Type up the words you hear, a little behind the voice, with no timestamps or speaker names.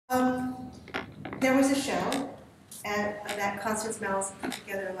there was a show that Constance Mel's put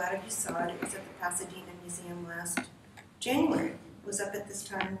together. A lot of you saw it. It was at the Pasadena Museum last January. It was up at this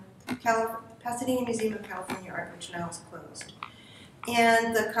time. Pasadena Museum of California Art, which now is closed.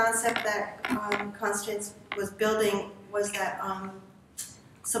 And the concept that Constance was building was that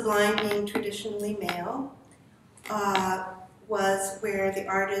Sublime, being traditionally male, was where the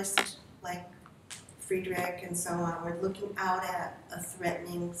artist, like Friedrich and so on, were looking out at a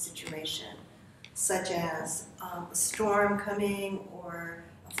threatening situation, such as a storm coming, or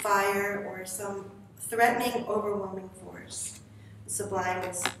a fire, or some threatening, overwhelming force. The sublime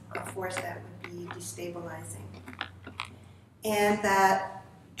is a force that would be destabilizing. And that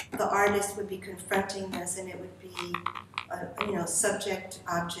the artist would be confronting this, and it would be a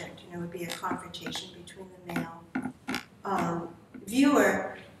subject-object, it would be a confrontation between the male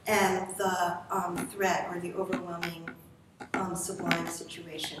viewer and the threat or the overwhelming sublime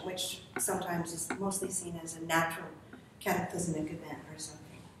situation, which sometimes is mostly seen as a natural cataclysmic event or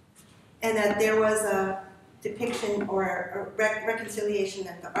something. And that there was a depiction or a reconciliation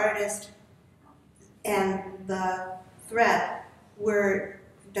that the artist and the threat were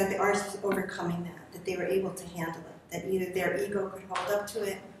that the artist was overcoming that they were able to handle it, that either their ego could hold up to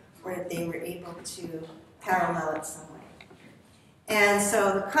it or that they were able to parallel it some way. And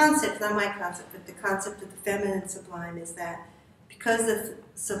so the concept, not my concept, but the concept of the feminine sublime is that because the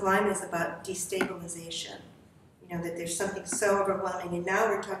sublime is about destabilization, that there's something so overwhelming, and now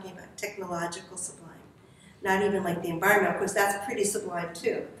we're talking about technological sublime, not even like the environment, because that's pretty sublime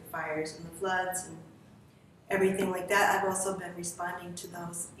too, the fires and the floods and everything like that. I've also been responding to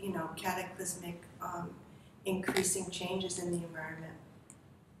those, cataclysmic, increasing changes in the environment.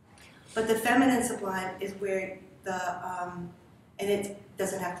 But the feminine sublime is where and it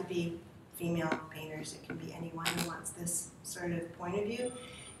doesn't have to be female painters, it can be anyone who wants this sort of point of view,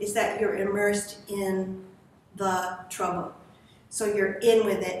 is that you're immersed in the trouble. So you're in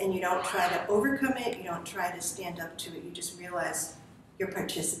with it, and you don't try to overcome it, you don't try to stand up to it, you just realize you're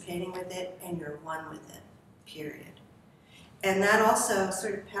participating with it and you're one with it, period. And that also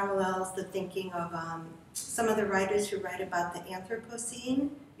sort of parallels the thinking of some of the writers who write about the Anthropocene.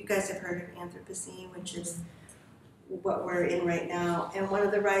 You guys have heard of Anthropocene, which is what we're in right now. And one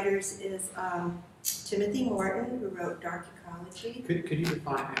of the writers is Timothy Morton, who wrote Dark Ecology. Could you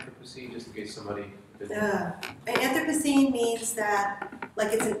define Anthropocene, just in case somebody didn't? Anthropocene means that,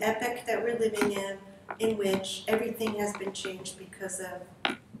 like, it's an epoch that we're living in which everything has been changed because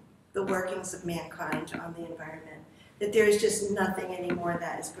of the workings of mankind on the environment. That there is just nothing anymore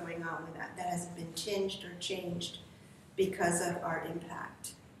that is going on with that hasn't been tinged or changed because of our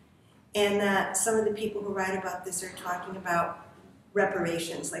impact. And that some of the people who write about this are talking about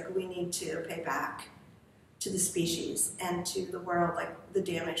reparations, like we need to pay back to the species and to the world, like the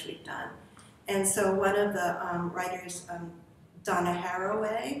damage we've done. And so one of the writers, Donna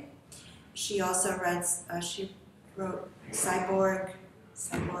Haraway, she also writes, she wrote Cyborg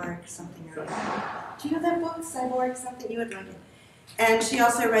something or other. Do you know that book, Cyborg something? You would like it. And she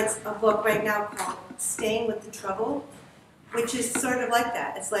also writes a book right now called Staying with the Trouble, which is sort of like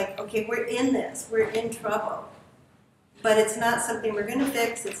that. It's like, okay, we're in this, we're in trouble. But it's not something we're going to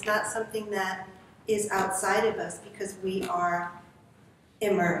fix, it's not something that is outside of us, because we are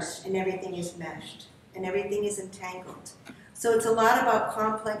immersed and everything is meshed and everything is entangled. So it's a lot about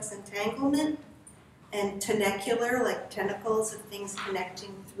complex entanglement and tenacular, like tentacles of things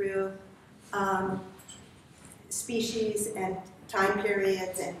connecting through species and time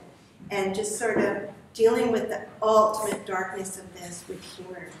periods, and just sort of dealing with the ultimate darkness of this with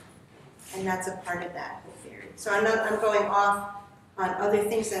humor. And that's a part of that whole theory. So I'm going off on other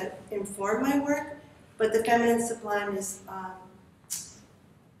things that inform my work, but the feminine sublime is,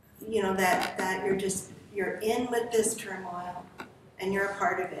 that you're in with this turmoil, and you're a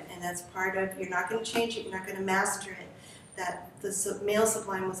part of it, and that's part of, you're not going to change it, you're not going to master it. That the male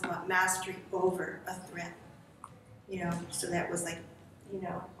sublime was about mastery over a threat, so that was like,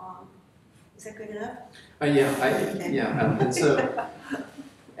 is that good enough? And so,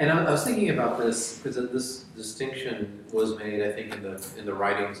 and I was thinking about this because this distinction was made, I think, in the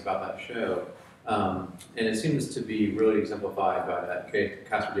writings about that show, and it seems to be really exemplified by that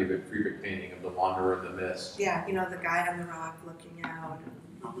Caspar David Friedrich painting of the Wanderer in the Mist. Yeah, the guy on the rock looking out.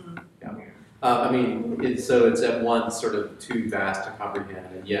 Mm-hmm. Yeah. So it's at once sort of too vast to comprehend,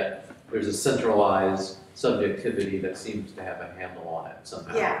 and yet there's a centralized subjectivity that seems to have a handle on it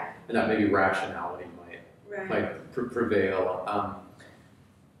somehow. Yeah. And that maybe rationality might prevail.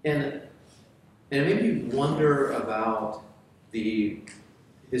 And it made me wonder about the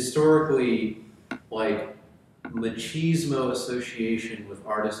historically, like, machismo association with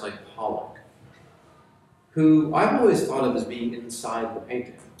artists like Pollock. who I've always thought of as being inside the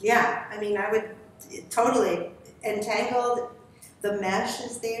painting. Yeah, I mean, I would totally entangled. The mesh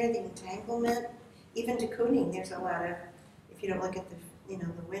is there, the entanglement. Even de Kooning, there's a lot of. If you don't look at the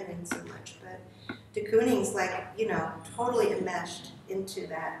the women so much, but de Kooning's like totally enmeshed into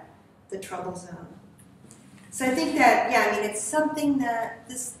the trouble zone. So I think that I mean it's something that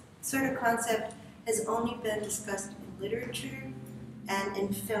this sort of concept has only been discussed in literature and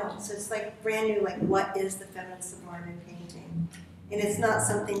in film. So it's like brand new, like what is the feminine sublime in painting? And it's not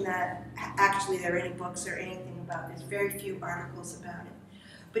something that actually there are any books or anything about. There's very few articles about it.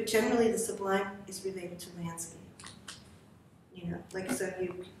 But generally the sublime is related to landscape.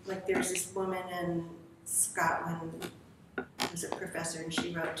 Like there's this woman in Scotland who's a professor, and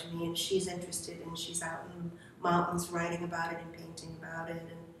she wrote to me, and she's interested, and she's out in the mountains writing about it and painting about it.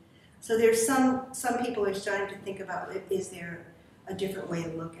 And so there's some people are starting to think about is there a different way to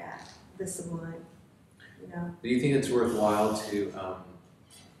look at the sublime? Do you think it's worthwhile to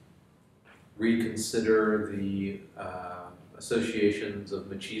reconsider the associations of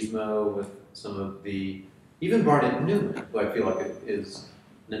machismo with some of the, even Barnett Newman, who I feel like it is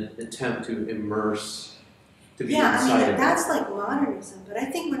an attempt to immerse, to be inside of that's like modernism, but I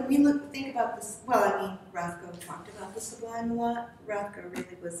think when we think about this, Rothko talked about the sublime a lot. Rothko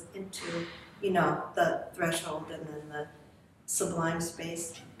really was into, the threshold and then the sublime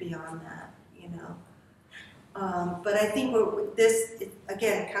space beyond that, But I think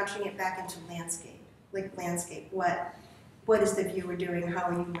again, couching it back into landscape, what is the viewer doing, how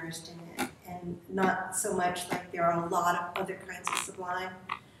are you immersed in it? And not so much like there are a lot of other kinds of sublime,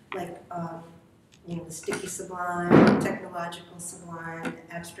 like the sticky sublime, technological sublime,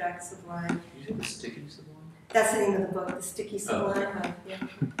 the abstract sublime. You said the sticky sublime? That's the name of the book, The Sticky Sublime.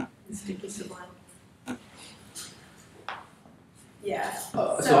 The Sticky Sublime. Yeah.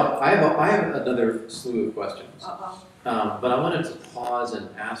 So I have another slew of questions. But I wanted to pause and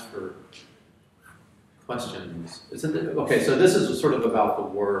ask for questions. Okay, so this is sort of about the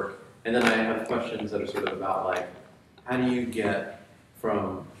work, and then I have questions that are sort of about like, how do you get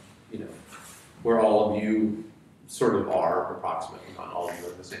from, where all of you sort of are, approximately, not all of you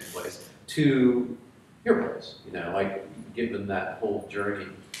are in the same place, to your place, like given that whole journey.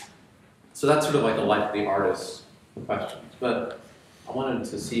 So that's sort of like the artist's questions. But I wanted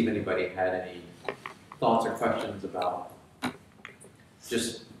to see if anybody had any thoughts or questions about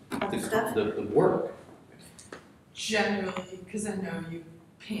just the work. Generally, because I know you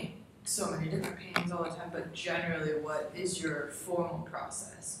paint so many different paintings all the time, but generally, what is your formal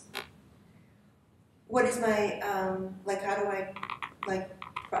process? What is my, how do I,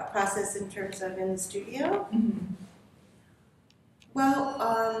 process in terms of in the studio? Mm-hmm.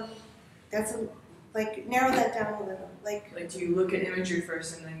 Well, narrow that down a little. Like, do you look at imagery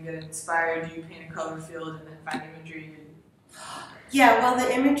first and then get inspired? Do you paint a color field and then find imagery? Yeah, well,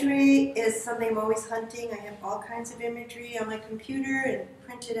 the imagery is something I'm always hunting. I have all kinds of imagery on my computer and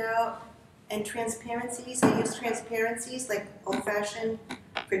print it out. And transparencies, I use transparencies like old-fashioned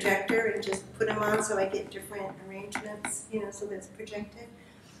projector and just put them on so I get different arrangements, so that's projected.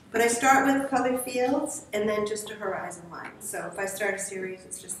 But I start with color fields and then just a horizon line. So if I start a series,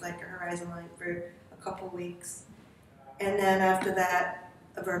 it's just like a horizon line for a couple weeks. And then after that,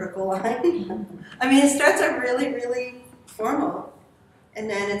 a vertical line. I mean, it starts out really, really formal. And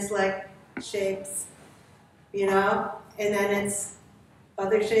then it's like shapes, and then it's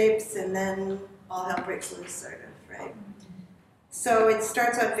other shapes, and then all hell breaks loose, sort of, right? So it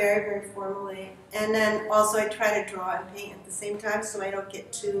starts out very, very formally. And then also I try to draw and paint at the same time so I don't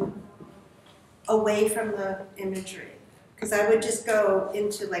get too away from the imagery. Because I would just go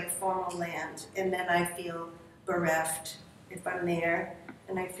into formal land, and then I feel bereft if I'm there,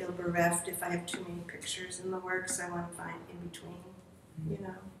 and I feel bereft if I have too many pictures in the work, so I want to find in between,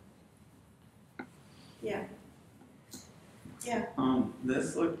 Yeah. Yeah.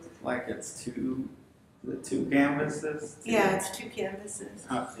 This looks like it's two canvases? Yeah, it's two canvases.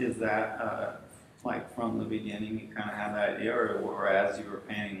 Is that from the beginning you kind of had that idea, or as you were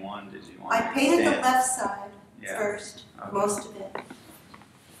painting one, did you want to I painted the extend? left side first, Okay. most of it.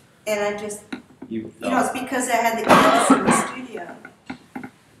 And I just, You it's because I had the canvas in the studio.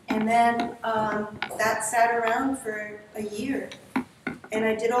 And then that sat around for a year. And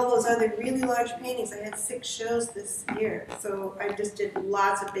I did all those other really large paintings. I had 6 shows this year. So I just did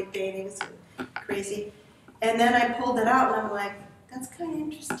lots of big paintings, crazy. And then I pulled it out and I'm like, that's kind of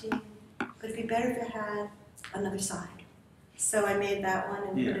interesting. But it'd be better if it had another side. So I made that one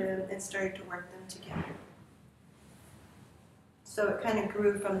and put it and started to work them together. So it kind of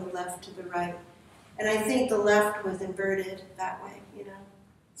grew from the left to the right. And I think the left was inverted that way,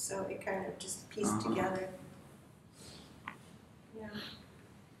 So it kind of just pieced together.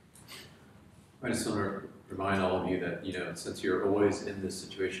 I just want to remind all of you that, since you're always in this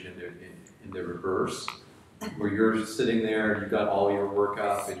situation in the reverse, where you're sitting there, you've got all your work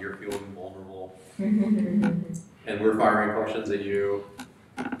up and you're feeling vulnerable, and we're firing questions at you.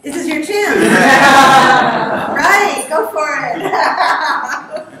 This is your chance. Right, go for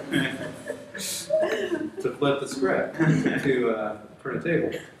it. To flip the script, to turn a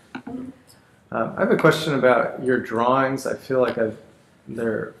table. I have a question about your drawings. I feel like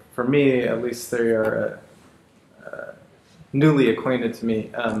they're, for me at least, they are newly acquainted to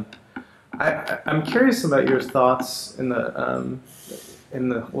me. I'm curious about your thoughts in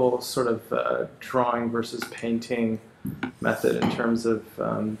the whole sort of drawing versus painting method in terms of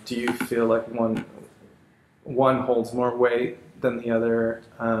do you feel like one holds more weight than the other,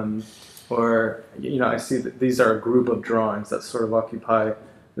 or I see that these are a group of drawings that sort of occupy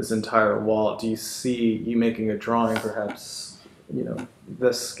this entire wall. Do you see you making a drawing perhaps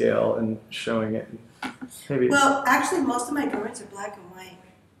this scale and showing it? Maybe. Well, actually, most of my drawings are black and white,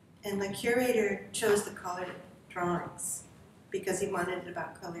 and the curator chose the colored drawings because he wanted it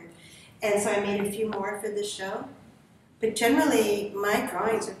about color, and so I made a few more for this show. But generally, my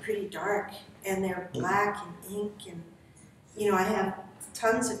drawings are pretty dark, and they're black and ink, and I have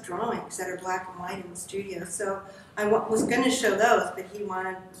tons of drawings that are black and white in the studio. So I was going to show those, but he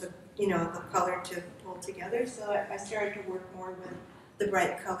wanted the color to pull together. So I started to work more with the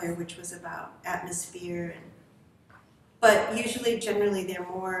bright color, which was about atmosphere. But usually, generally, they're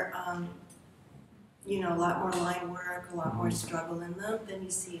more, a lot more line work, a lot more struggle in them than you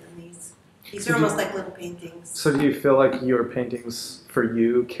see in these. These are almost like little paintings. So do you feel like your paintings, for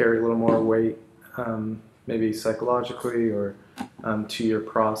you, carry a little more weight, maybe psychologically or to your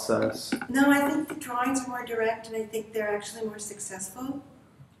process? No, I think the drawings are more direct, and I think they're actually more successful,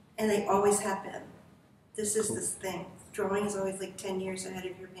 and they always have been. This is this thing. Drawing is always like 10 years ahead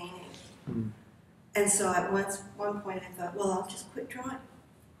of your painting. Mm. And so at one point I thought, well, I'll just quit drawing.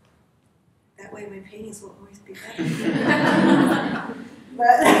 That way my paintings will always be better.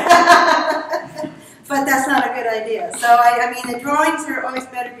 But that's not a good idea. So I mean, the drawings are always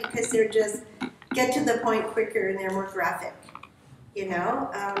better because they're just get to the point quicker and they're more graphic. Even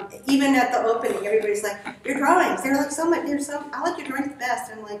at the opening, everybody's like, your drawings, they're like so much, I like your drawings the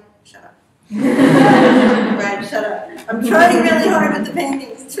best. I'm like, shut up. Right, shut up. I'm trying really hard with the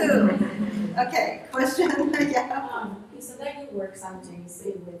paintings too. Okay, question? Yeah. You said that you work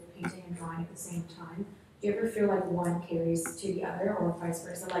simultaneously with painting and drawing at the same time. Do you ever feel like one carries to the other, or vice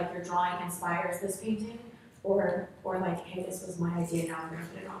versa? Like your drawing inspires this painting, or like, hey, this was my idea, now I'm going to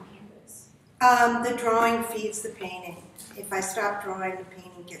put it on canvas? The drawing feeds the painting. If I stop drawing, the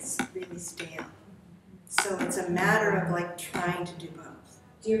painting gets really stale. So it's a matter of like trying to do both.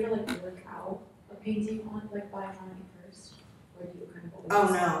 Do you ever like work out a painting on by drawing it first, or do you kind of Oh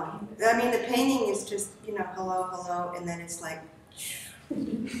always no! I mean, the painting is just hello, hello, and then it's like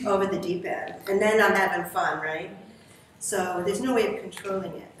over the deep end, and then I'm having fun, right? So there's no way of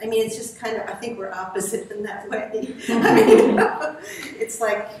controlling it. I mean, it's just kind of, I think we're opposite in that way. I mean, it's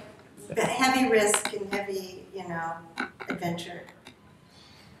like heavy risk and heavy, adventure.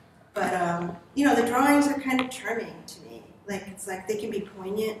 But the drawings are kind of charming to me. Like, it's like they can be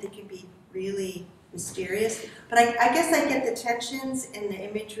poignant, they can be really mysterious. But I guess I get the tensions and the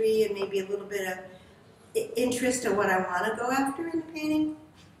imagery and maybe a little bit of interest in what I want to go after in the painting.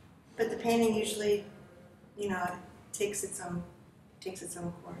 But the painting usually, takes its own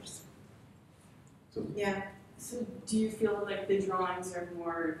course. So, yeah. So do you feel like the drawings are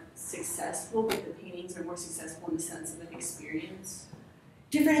more successful, but the paintings are more successful in the sense of an experience?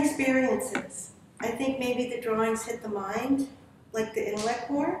 Different experiences. I think maybe the drawings hit the mind, like the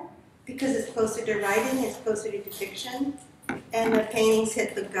intellect more, because it's closer to writing, it's closer to depiction, and the paintings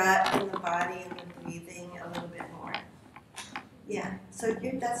hit the gut and the body and the breathing a little bit more. Yeah, so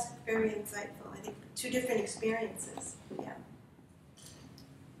that's very insightful. I think two different experiences, yeah.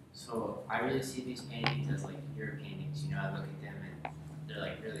 So I really see these paintings as like your paintings, I look at them and they're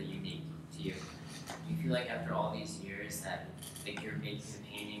like really unique to you. Do you feel like after all these years that like you're making the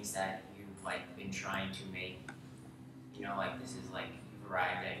paintings that you've like been trying to make, like this is like you've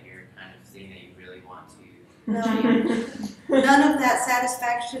arrived at your kind of thing that you really want to No, none of that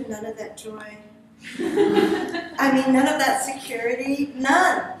satisfaction, none of that joy. I mean, none of that security,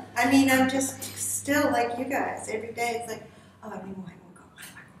 none. I mean, I'm just still like you guys. Every day it's like, oh, I won't go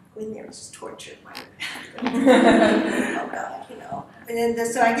in there, it's just torture. Oh God, And then,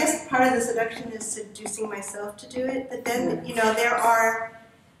 so I guess part of the seduction is seducing myself to do it. But then, there are,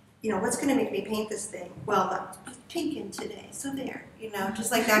 what's going to make me paint this thing? Well, it's pink in today, so there.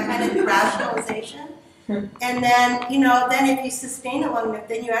 Just like that kind of rationalization. And then, then if you sustain it long enough,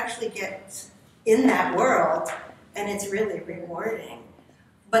 then you actually get in that world, and it's really rewarding.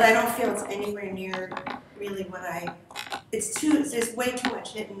 But I don't feel it's anywhere near really what there's way too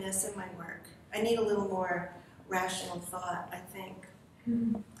much hit and miss in my work. I need a little more rational thought, I think.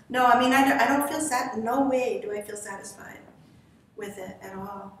 No, I mean, I don't feel no way do I feel satisfied with it at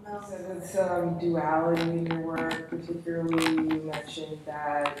all, no. So there's duality in your work, particularly you mentioned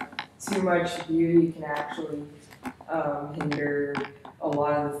that too much beauty can actually hinder a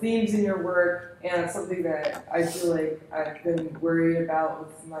lot of the themes in your work, and it's something that I feel like I've been worried about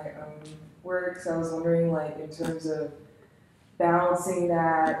with my own work, so I was wondering, like, in terms of balancing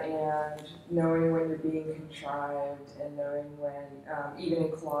that and knowing when you're being contrived and knowing when, even in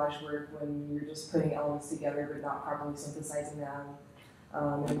collage work, when you're just putting elements together but not properly synthesizing them,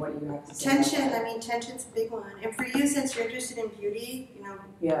 and what you have to say. Tension's a big one. And for you, since you're interested in beauty,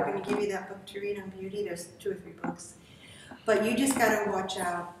 we're going to give you that book to read on beauty. There's 2 or 3 books. But you just got to watch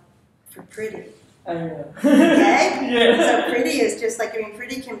out for pretty. I don't know. Okay? Yeah. So pretty is just like,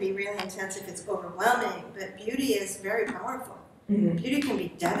 pretty can be really intense if it's overwhelming, but beauty is very powerful. Mm-hmm. Beauty can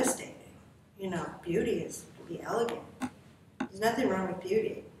be devastating. Beauty can be elegant. There's nothing wrong with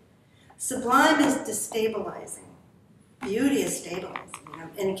beauty. Sublime is destabilizing. Beauty is stabilizing.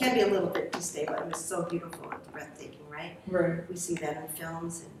 And it can be a little bit destabilizing. It's so beautiful, it's breathtaking, right? Right. We see that in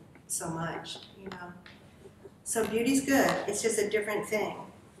films and so much, So beauty's good. It's just a different thing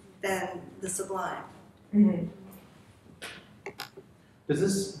than the sublime. Mm-hmm.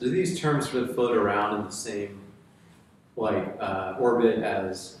 Do these terms sort of float around in the same orbit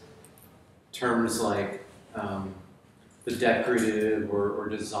as terms like the decorative or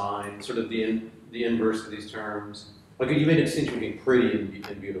design, sort of the inverse of these terms? Like you made a distinction between pretty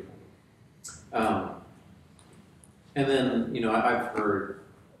and beautiful. And then,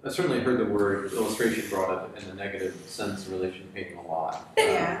 I've certainly heard the word illustration brought up in the negative sense in relation to painting a lot.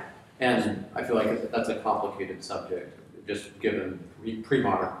 Yeah. And I feel like that's a complicated subject, just given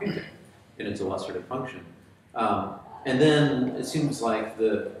pre-modern painting in its illustrative function. And then it seems like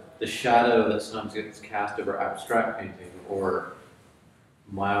the shadow that sometimes gets cast over abstract painting or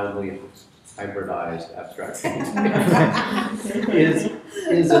mildly hybridized abstract painting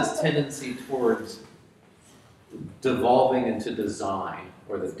is its tendency towards devolving into design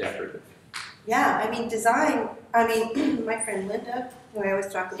or the decorative. Yeah, design, my friend Linda, who I always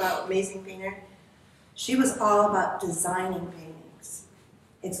talk about, amazing painter, she was all about designing paintings.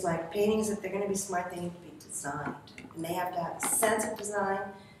 It's like paintings, if they're going to be smart, they need to be designed. And they have to have a sense of design,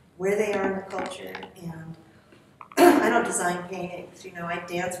 where they are in the culture, and I don't design paintings, I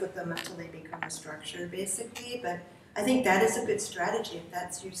dance with them until they become a structure, basically, but I think that is a good strategy if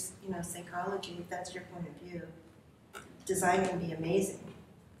that's your, psychology, if that's your point of view. Design can be amazing,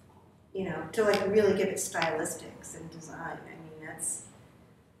 to really give it stylistics and design.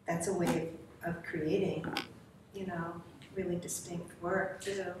 That's a way of creating, really distinct work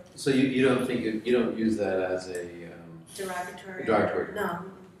too. So you don't think you don't use that as a Derogatory. derogatory? No.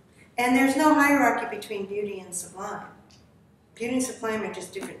 And there's no hierarchy between beauty and sublime. Beauty and sublime are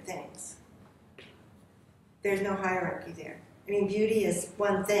just different things. There's no hierarchy there. Beauty is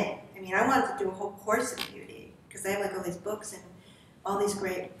one thing. I wanted to do a whole course of beauty because I have all these books and all these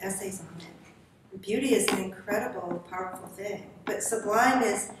great essays on it. Beauty is an incredible, powerful thing. But sublime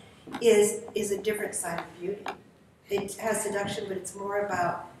is a different side of beauty. It has seduction, but it's more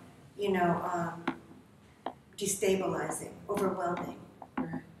about, destabilizing, overwhelming.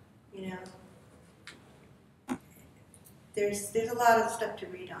 There's a lot of stuff to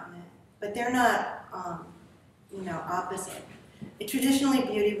read on it, but they're not, opposite. Traditionally,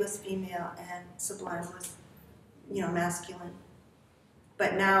 beauty was female and sublime was, masculine.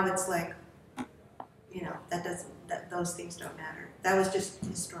 But now it's like, those things don't matter. That was just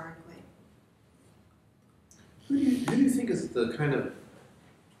historically. Who do you think is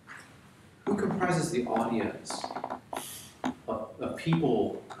who comprises the audience of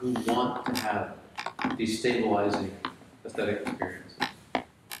people who want to have destabilizing aesthetic experiences?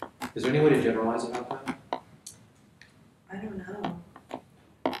 Is there any way to generalize about that? I don't know.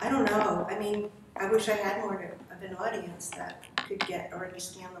 I wish I had more of an audience that could get or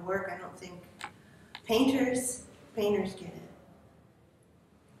understand the work. I don't think painters get it.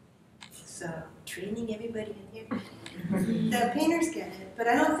 So training everybody in here. The painters get it, but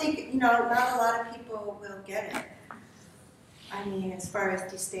I don't think, not a lot of people will get it. As far as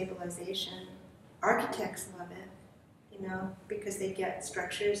destabilization, architects love it, because they get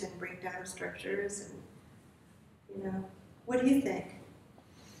structures and break down structures and, what do you think?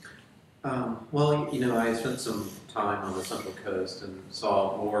 Well, I spent some time on the Central Coast and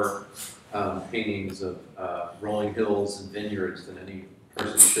saw more paintings of rolling hills and vineyards than any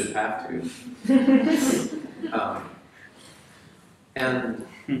person should have to. And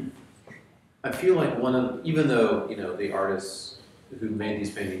I feel like even though, the artists who made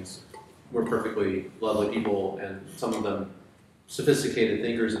these paintings were perfectly lovely people and some of them sophisticated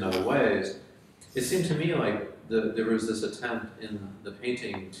thinkers in other ways, it seemed to me like there was this attempt in the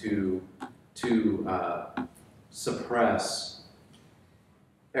painting to suppress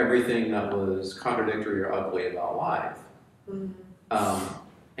everything that was contradictory or ugly about life.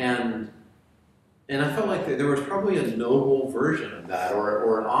 And I felt like there was probably a noble version of that,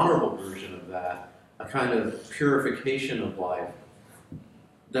 or an honorable version of that, a kind of purification of life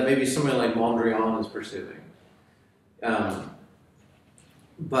that maybe somebody like Mondrian is pursuing.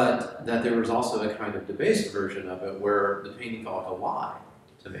 But that there was also a kind of debased version of it where the painting felt like a lie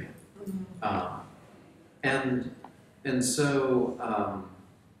to me. And so,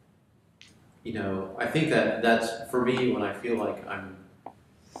 I think that's, for me, when I feel like I'm,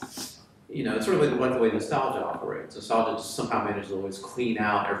 it's sort of like the way nostalgia operates. Nostalgia just somehow manages to always clean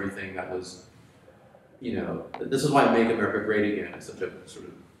out everything that was, this is why Make America Great Again is such a sort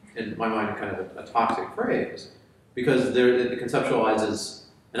of, in my mind, kind of a toxic phrase, because it conceptualizes,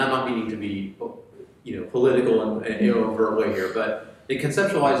 and I'm not meaning to be, political and overtly here, but it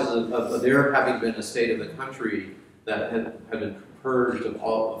conceptualizes of there having been a state of the country that had been purged of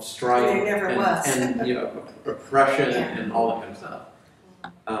all of strife and oppression and all that kind of stuff.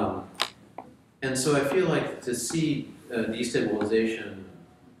 And so I feel like to see destabilization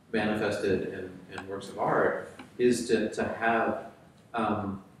manifested in works of art is to have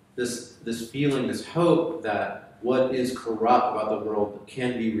this feeling, this hope that what is corrupt about the world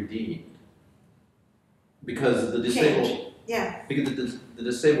can be redeemed. Because the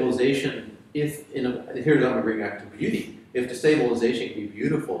destabilization, here's what I'm going to bring back to beauty. If destabilization can be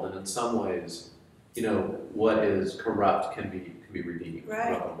beautiful, then in some ways, what is corrupt can be redeemed.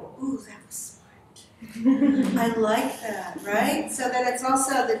 Right. Ooh, that was smart. I like that, right? So that it's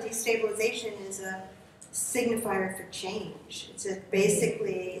also the destabilization is a signifier for change. It's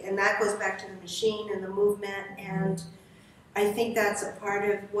basically, and that goes back to the machine and the movement, and I think that's a part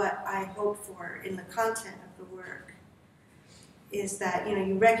of what I hope for in the content of the work, is that,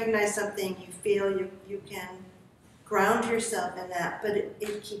 you recognize something, you feel you can ground yourself in that, but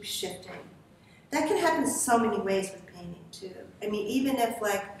it keeps shifting. That can happen so many ways with painting too. I mean, even if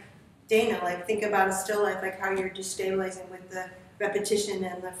Dana, think about a still life, how you're destabilizing with the repetition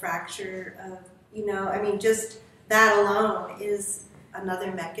and the fracture of, just that alone is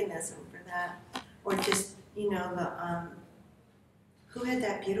another mechanism for that. Or just, who had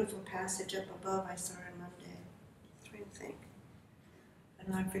that beautiful passage up above I saw on Monday? I'm trying to think.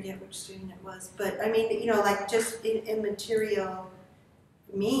 I forget which student it was, but I mean, just in material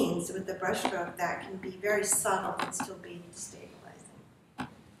means with the brushstroke, that can be very subtle and still be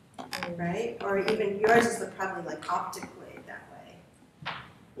destabilizing, right? Or even yours is probably optically that way,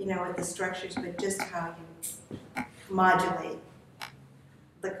 with the structures, but just how you modulate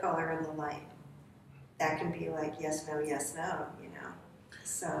the color and the light. That can be yes, no,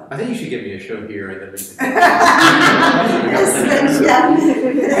 So. I think you should give me a show here and then we can.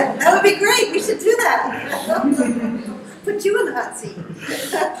 That would be great. We should do that. Put you in the hot seat.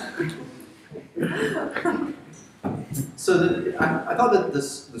 So I thought that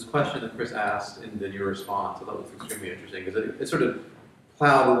this question that Chris asked and then your response, I thought was extremely interesting because it sort of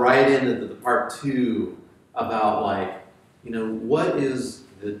plowed right into the part two about what is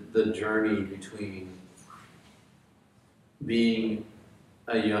the journey between being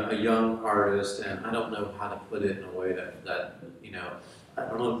a young artist, and I don't know how to put it in a way that I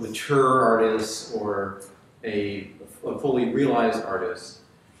don't know, mature artist or a fully realized artist.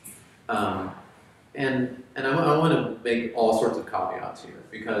 And I want to make all sorts of caveats here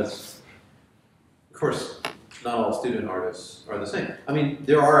because, of course, not all student artists are the same. I mean,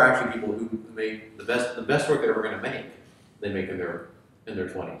 there are actually people who make the best work they're ever going to make. They make in their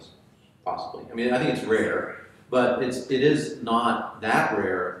 20s, possibly. I mean, I think it's rare. But it is not that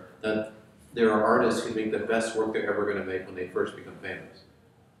rare that there are artists who make the best work they're ever going to make when they first become famous.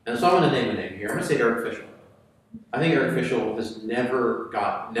 And so I'm going to name a name here. I'm going to say Eric Fischl. I think Eric Fischl has never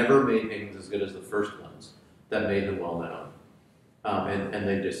made paintings as good as the first ones that made them well known. And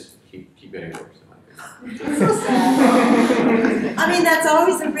they just keep getting worse, in my opinion. So sad. I mean, that's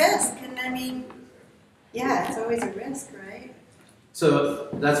always a risk. And I mean, it's always a risk, right? So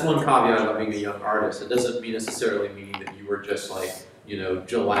that's one caveat about being a young artist. It doesn't necessarily mean that you were just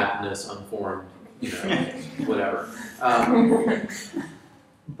gelatinous, unformed, whatever.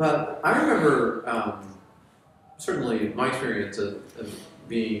 But I remember, certainly my experience of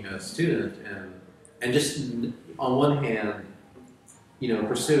being a student and just on one hand,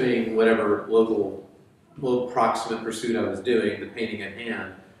 pursuing whatever little proximate pursuit I was doing, the painting at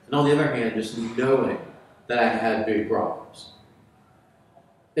hand, and on the other hand, just knowing that I had big problems.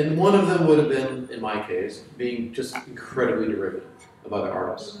 And one of them would have been, in my case, being just incredibly derivative of other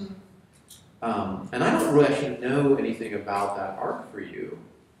artists. And I don't really actually know anything about that art for you,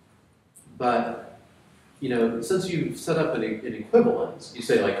 but since you've set up an equivalence, you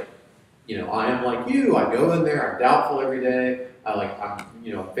say like, I am like you. I go in there. I'm doubtful every day.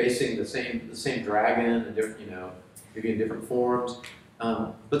 I'm facing the same dragon and different maybe in different forms.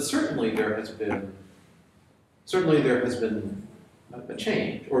 But certainly there has been a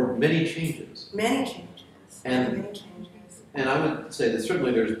change or many changes. Many changes. And many changes. And I would say that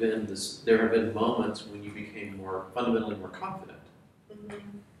certainly there have been moments when you became fundamentally more confident,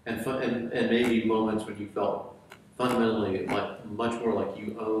 and maybe moments when you felt fundamentally much more like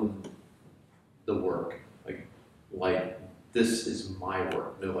you owned the work, like this is my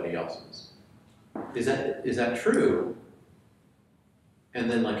work, nobody else's. Is that true? And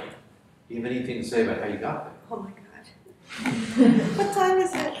then do you have anything to say about how you got there? Oh my God. What time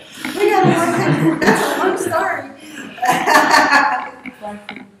is it? We got a long time. That's a long story.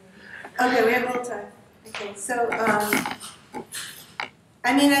 Okay, we have a little time. Okay, so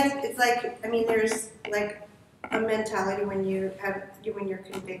there's a mentality when you're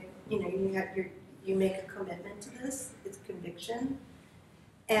convicted. You make a commitment to this. It's conviction,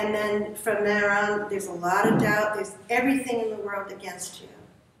 and then from there on, there's a lot of doubt. There's everything in the world against you.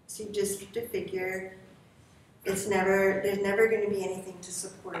 So you just have to figure there's never going to be anything to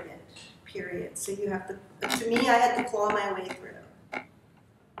support it. Period. So you have to me, I had to claw my way through.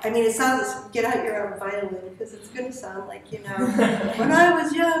 It sounds, get out your own violin, because it's going to sound like, when I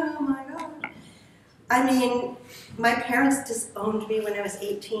was young, oh my God. My parents disowned me when I was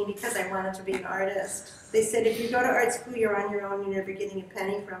 18 because I wanted to be an artist. They said, if you go to art school, you're on your own, you're never getting a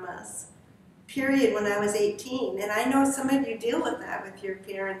penny from us. Period, when I was 18. And I know some of you deal with that with your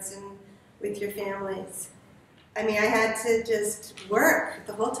parents and with your families. I had to just work.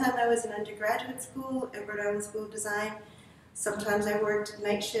 The whole time I was in undergraduate school at Rhode Island School of Design, sometimes I worked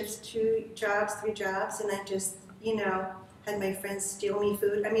night shifts, 2 jobs, 3 jobs, and I just, had my friends steal me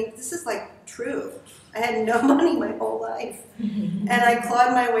food. This is true. I had no money my whole life. And I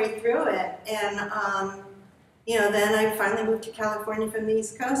clawed my way through it. And, then I finally moved to California from the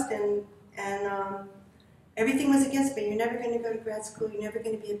East Coast, and everything was against me. You're never going to go to grad school. You're never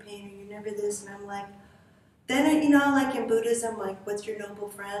going to be a painter. You're never this. And I'm like, then, in Buddhism, what's your noble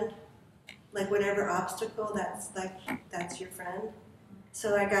friend? Whatever obstacle, that's your friend.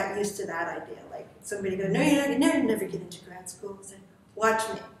 So I got used to that idea. Somebody go, no, you're never get into grad school. I said, watch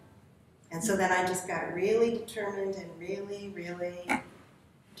me. And so then I just got really determined and really, really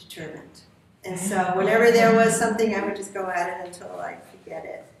determined. And so whenever there was something, I would just go at it until I could get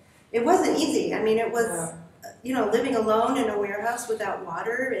it. It wasn't easy. It was, living alone in a warehouse without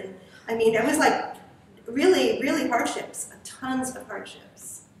water. And it was really, really hardships, tons of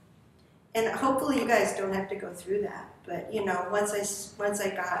hardships. And hopefully you guys don't have to go through that. But once I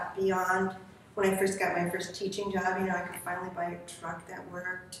got beyond, when I first got my first teaching job, I could finally buy a truck that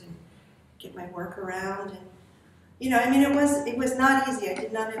worked and get my work around. And it was not easy. I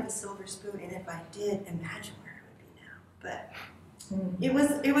did not have a silver spoon, and if I did, imagine where I would be now. But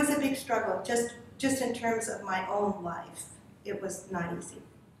it was a big struggle, just in terms of my own life. It was not easy.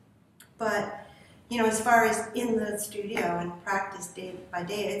 But as far as in the studio and practice day by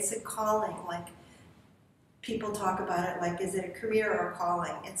day, it's a calling. People talk about it is it a career or a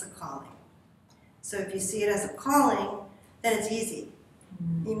calling? It's a calling. So if you see it as a calling, then it's easy.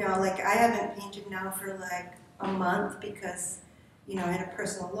 I haven't painted now for a month because, I had a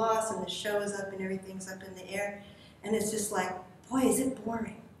personal loss and the show is up and everything's up in the air. And it's just boy, is it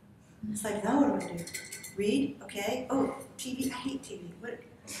boring. It's now what do I do? Read? Okay. Oh, TV. I hate TV. What?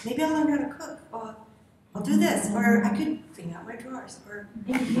 Maybe I'll learn how to cook. Or I'll do this. Or I could clean out my drawers. Or,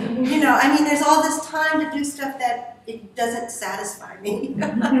 there's all this time to do stuff that it doesn't satisfy me. So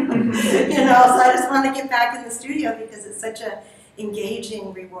I just want to get back in the studio because it's such a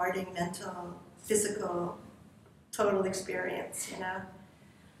engaging, rewarding, mental, physical, total experience,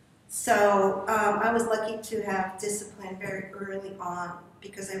 So I was lucky to have discipline very early on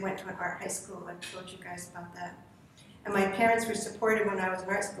because I went to an art high school. I've told you guys about that. And my parents were supportive when I was in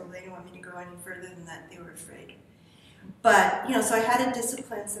art school. They didn't want me to go any further than that. They were afraid. But, so I had a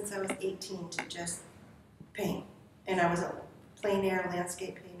discipline since I was 18 to just paint. And I was a plein air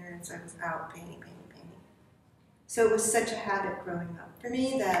landscape painter, and so I was out painting. So it was such a habit growing up for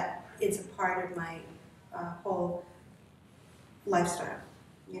me that it's a part of my whole lifestyle.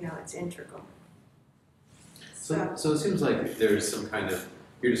 you know, it's integral. So it seems like there's some kind of,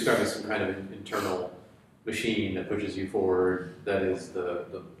 you're describing some kind of internal machine that pushes you forward, that is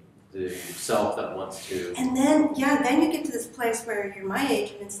the self that wants to. And then, yeah, then you get to this place where you're my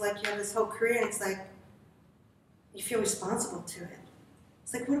age and it's like you have this whole career and it's like you feel responsible to it.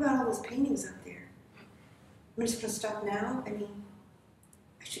 It's like, what about all those paintings up there? I'm just gonna stop now? I mean,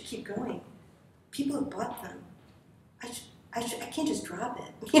 I should keep going. People have bought them. I can't just drop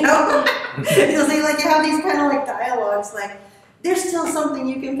it, you know? Because they like, you have these kind of like dialogues like, there's still something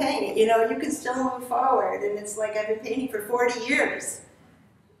you can paint, you know, you can still move forward. And it's like, I've been painting for 40 years.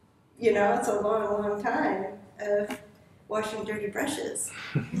 You know, it's a long, long time of washing dirty brushes.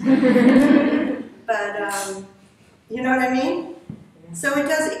 But, you know what I mean? So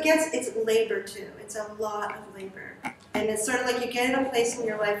it's labor too. It's a lot of labor. And it's sort of like you get in a place in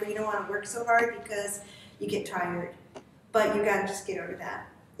your life where you don't want to work so hard because you get tired. But you gotta just get over that.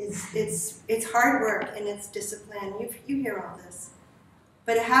 It's hard work and it's discipline. You hear all this.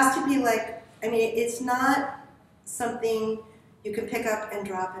 But it has to be like, I mean, it's not something you can pick up and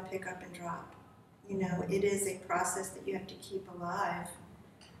drop and pick up and drop. You know, it is a process that you have to keep alive,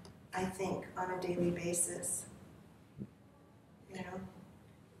 I think, on a daily basis. You know?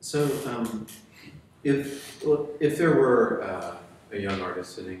 So, if there were a young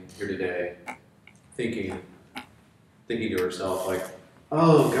artist sitting here today, thinking to herself like,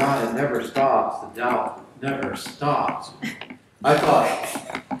 "Oh God, it never stops. The doubt never stops." I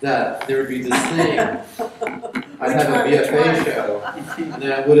thought that there would be this thing. I'd have a BFA show, and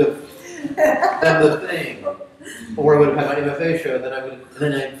then I would have done the thing, or I would have had my MFA show. And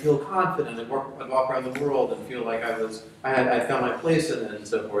then I'd feel confident. I'd walk around the world and feel like I found my place in it and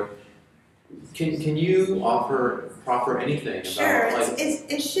so forth. Can you proffer anything about? Sure,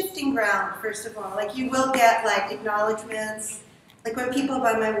 it's shifting ground, first of all. Like you will get like acknowledgments, like when people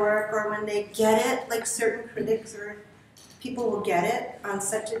buy my work or when they get it, like certain critics or people will get it on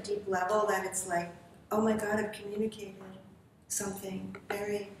such a deep level that it's like, oh my God, I've communicated something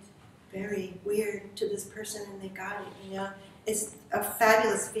very, very weird to this person and they got it, you know? It's a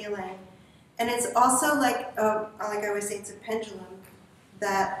fabulous feeling. And it's also like I always say, it's a pendulum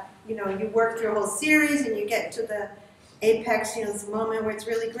that, you know, you work through a whole series and you get to the apex, you know, this moment where it's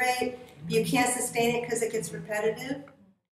really great, but you can't sustain it because it gets repetitive.